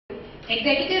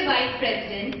Executive Vice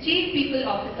President, Chief People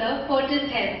Officer,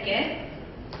 Fortis Healthcare.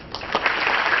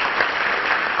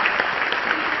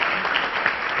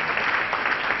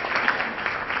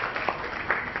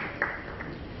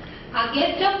 Our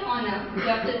guest of honor,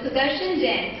 Dr. Sudarshan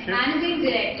Jain, Managing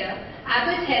Director,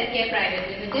 Abbott Healthcare Private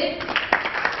Limited.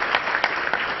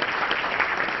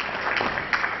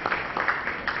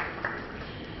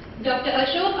 Dr.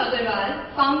 Ashok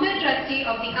Agarwal, Founder Trustee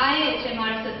of the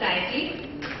IHMR Society.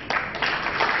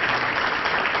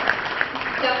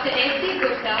 Dr. S.D.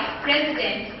 Gupta,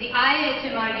 President, the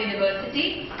IHMR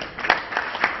University.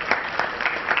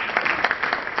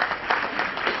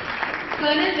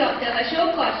 Colonel Dr.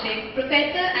 Ashok Kaushik,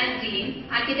 Professor and Dean,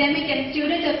 Academic and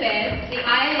Student Affairs, the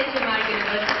IHMR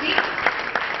University.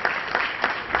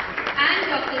 And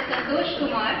Dr. Santosh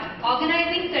Kumar,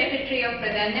 Organizing Secretary of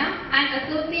Pradanya and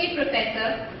Associate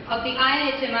Professor of the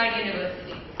IHMR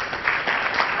University.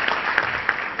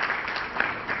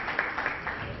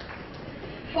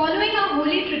 Following our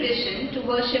holy tradition to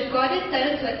worship Goddess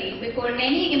Saraswati before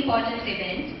any important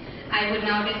event, I would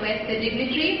now request the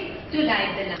dignitaries to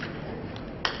light the lamp.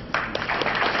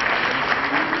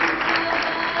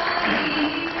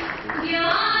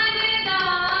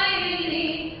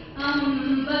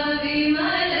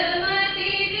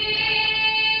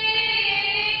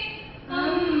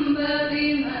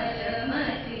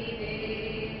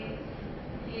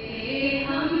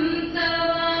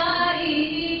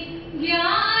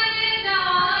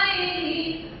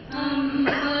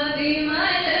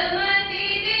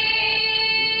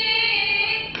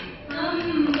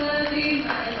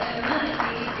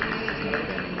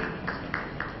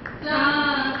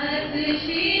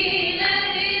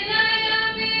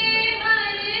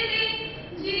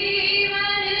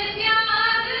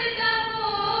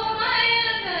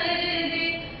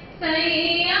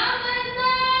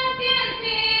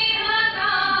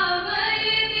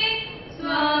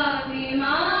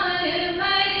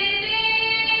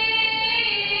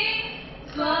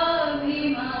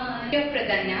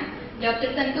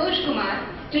 Dr. Santosh Kumar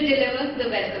to deliver the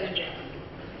welcome address.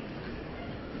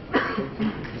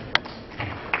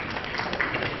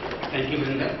 Thank you,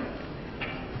 Brinda.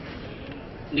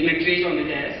 Dignitaries on the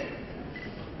dais,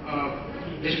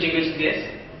 distinguished guests,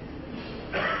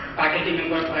 faculty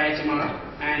members of IHMR,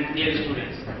 and dear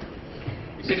students.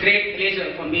 It's a great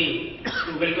pleasure for me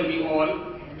to welcome you all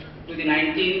to the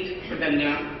 19th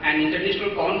Pradanya, an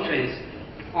international conference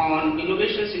on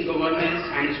innovations in governance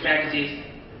and strategies,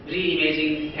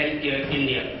 Reimaging Healthcare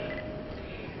India.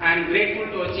 I am grateful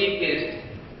to our chief guest,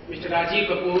 Mr. Rajiv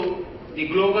Kapoor, the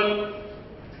Global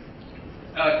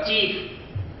Chief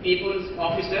People's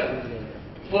Officer,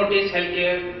 Fortis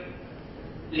Healthcare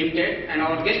Limited, and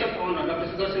our guest of honor,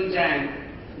 Dr. Sudarshan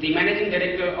Jain, the Managing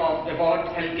Director of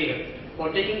Abbott Healthcare,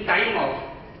 for taking time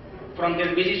off from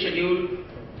their busy schedule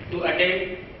to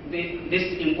attend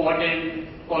this important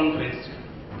conference.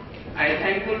 I am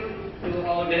thankful to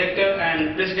our Director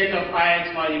and President of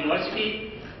IHMR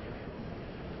University,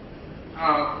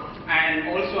 and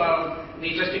also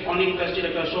the founding trustee,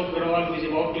 Dr. Ashok Agarwal, who is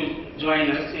about to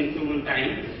join us in few more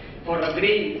time, for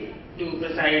agreeing to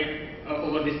preside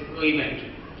over this event.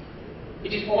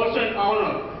 It is also an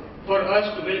honor for us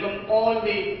to welcome all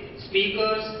the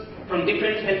speakers from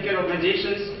different healthcare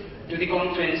organizations to the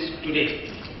conference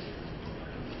today.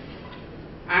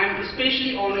 I am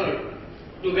especially honored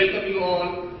to welcome you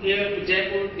all here to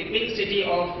Jaipur, the big city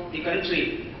of the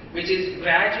country, which is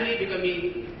gradually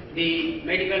becoming the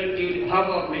hub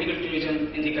of medical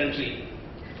tourism in the country.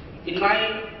 In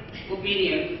my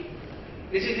opinion,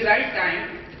 this is the right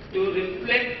time to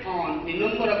reflect on the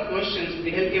number of questions the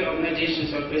healthcare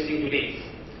organizations are facing today.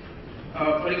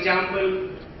 For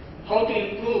example, how to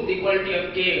improve the quality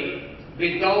of care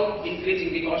without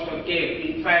increasing the cost of care.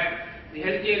 In fact, the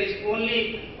healthcare is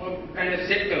only a kind of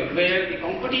sector where the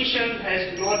competition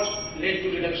has not led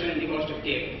to reduction in the cost of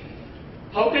care.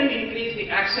 How can we increase the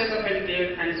access of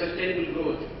healthcare and sustainable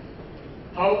growth?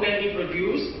 How can we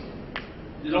produce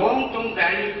long-term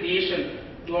value creation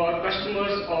to our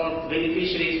customers or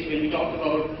beneficiaries when we talk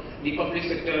about the public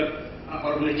sector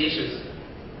organizations?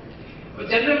 The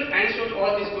general answer to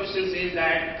all these questions is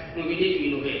that we need to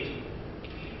innovate.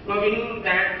 Now we know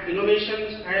that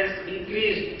innovation has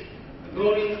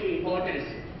grown into importance,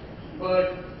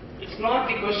 but it's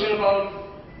not the question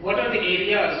about what are the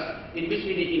areas in which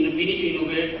we need to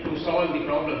innovate to solve the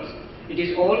problems. It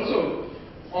is also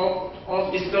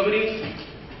of discovering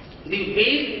the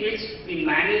ways in which we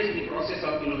manage the process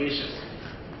of innovations.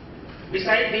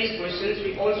 Besides these questions,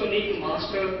 we also need to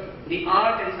master the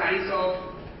art and science of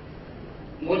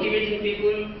motivating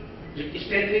people,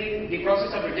 strengthening the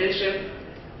process of retention,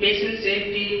 patient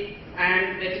safety,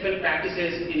 and ethical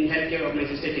practices in healthcare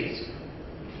organization settings.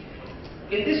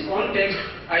 In this context,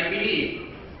 I believe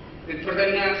that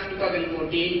Pradanya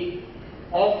 2014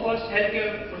 offers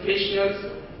healthcare professionals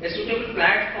a suitable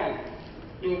platform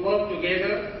to work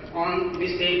together on the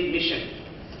same mission.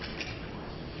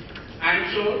 I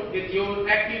am sure with your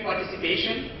active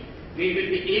participation, we will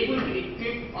be able to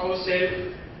equip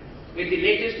ourselves with the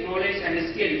latest knowledge and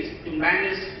skills to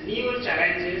manage newer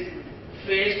challenges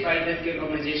faced by healthcare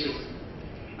organizations.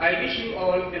 I wish you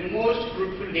all a most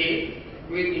fruitful day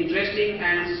with interesting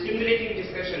and stimulating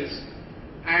discussions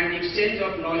and exchange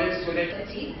of knowledge so that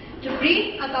to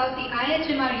bring about the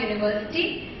IHMR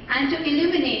University and to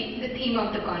illuminate the theme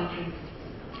of the conference.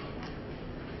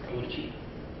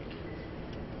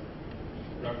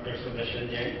 Dr. Sudarshan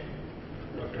Jain,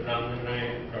 Dr.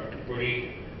 Raman, Dr.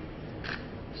 Puri,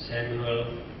 Samuel,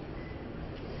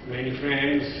 many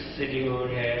friends sitting over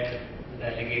here,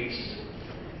 delegates,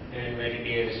 and very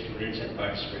dear students and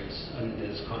participants on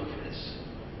this conference.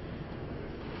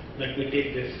 Let me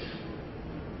take this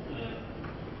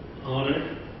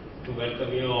honor to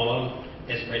welcome you all,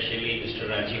 especially Mr.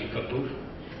 Rajiv Kapoor,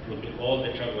 who took all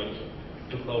the trouble,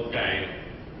 took out time,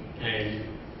 and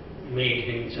made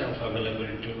himself available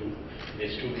to the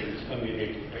students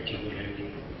community,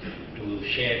 particularly to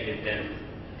share with them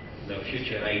the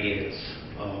future ideas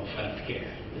of healthcare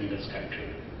in this country.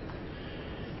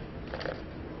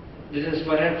 This is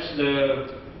perhaps the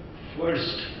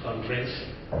first conference,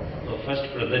 or first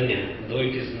Pradanya, though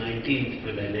it is 19th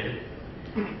Pradanya,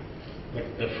 but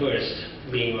the first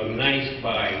being organized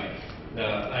by the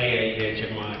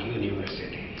IIHMR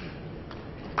University.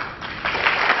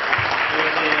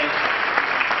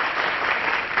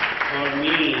 For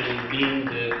me, being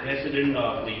the president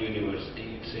of the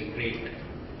university, it's a great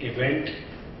event,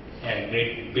 a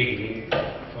great beginning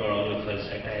for all of us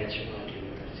at IHMR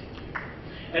University.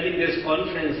 I think this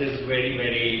conference is very,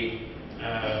 very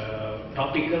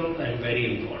topical and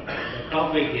very important. The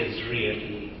topic is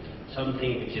really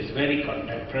something which is very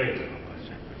contemporary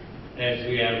as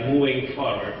we are moving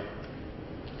forward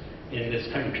in this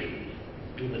country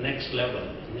to the next level,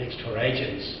 next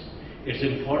horizons. It's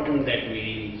important that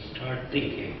we start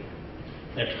thinking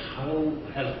that how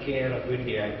healthcare of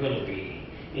India will be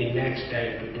in next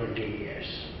 10 to 20 years.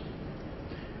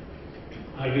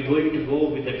 Are we going to go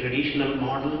with the traditional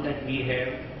model that we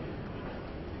have,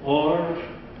 or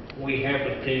we have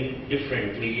to think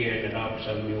differently and adopt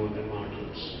some newer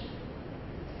models?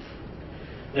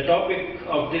 The topic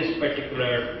of this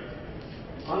particular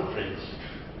conference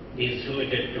is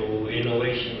related to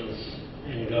innovations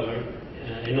in governance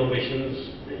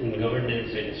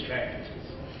and strategies.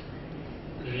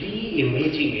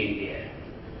 Reimaging India.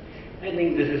 I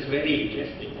think this is very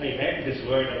interesting. I read this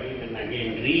word again and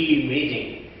again,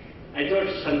 reimaging. I thought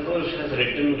Santosh has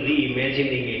written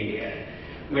reimagining India,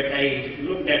 but I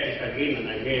looked at it again and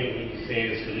again. He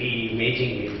says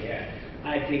reimaging India.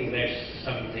 I think that's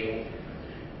something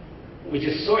which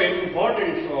is so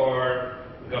important for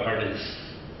governance,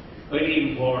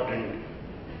 very important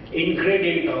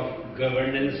ingredient of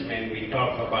governance when we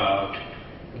talk about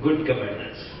good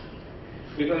governance.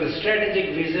 Because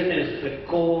strategic vision is the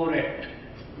core at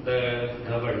the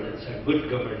governance, a good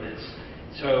governance.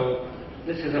 So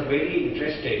this is a very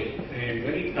interesting and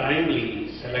very timely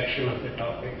selection of the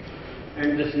topic.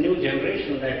 And this new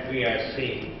generation that we are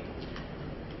seeing,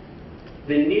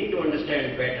 they need to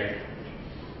understand better,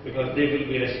 because they will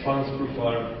be responsible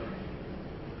for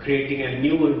creating a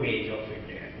new image of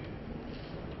India.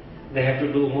 They have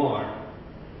to do more.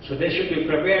 So they should be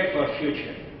prepared for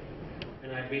future.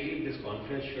 And I believe this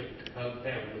conference should help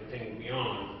them to think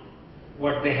beyond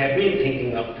what they have been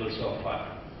thinking up till so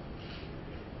far.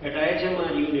 At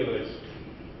IHMR University,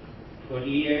 for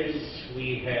years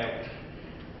we have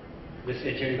this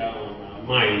agenda on our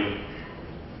mind,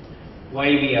 why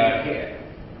we are here.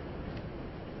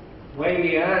 Why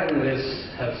we are in this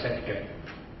health sector.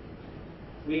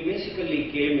 We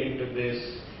basically came into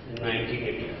this in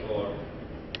 1984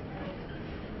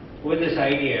 with this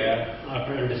idea,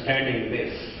 after understanding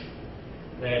this,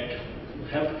 that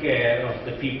healthcare of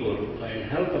the people and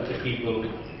health of the people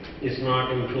is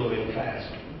not improving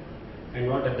fast. And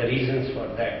what are the reasons for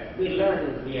that? We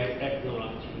learn, we have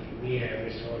technology, we have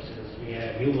resources, we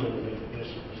have human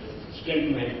resources,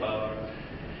 skilled manpower.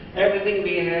 Everything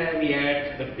we have,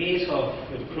 yet the pace of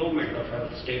improvement of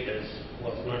health status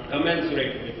was not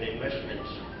commensurate with the investments.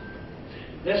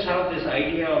 That's how this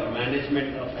idea of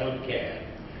management of healthcare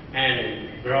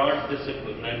and broad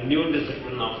discipline, a new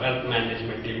discipline of health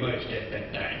management emerged at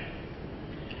that time.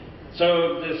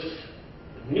 So this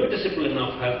new discipline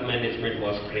of health management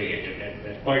was created at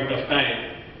that point of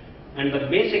time And the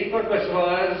basic purpose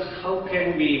was, how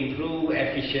can we improve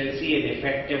efficiency and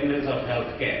effectiveness of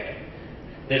healthcare?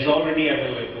 That's already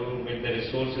available with the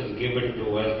resources given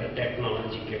to us, the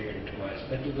technology given to us.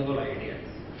 That is the whole idea.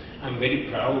 I'm very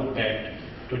proud that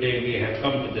today we have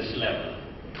come to this level,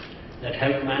 that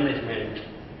health management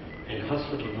and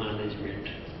hospital management,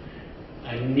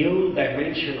 a new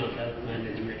dimension of health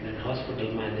management and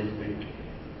hospital management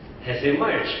has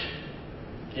emerged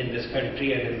in this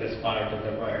country and in this part of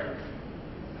the world.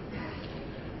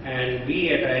 And we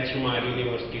at HMR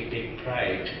University take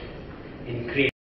pride in creating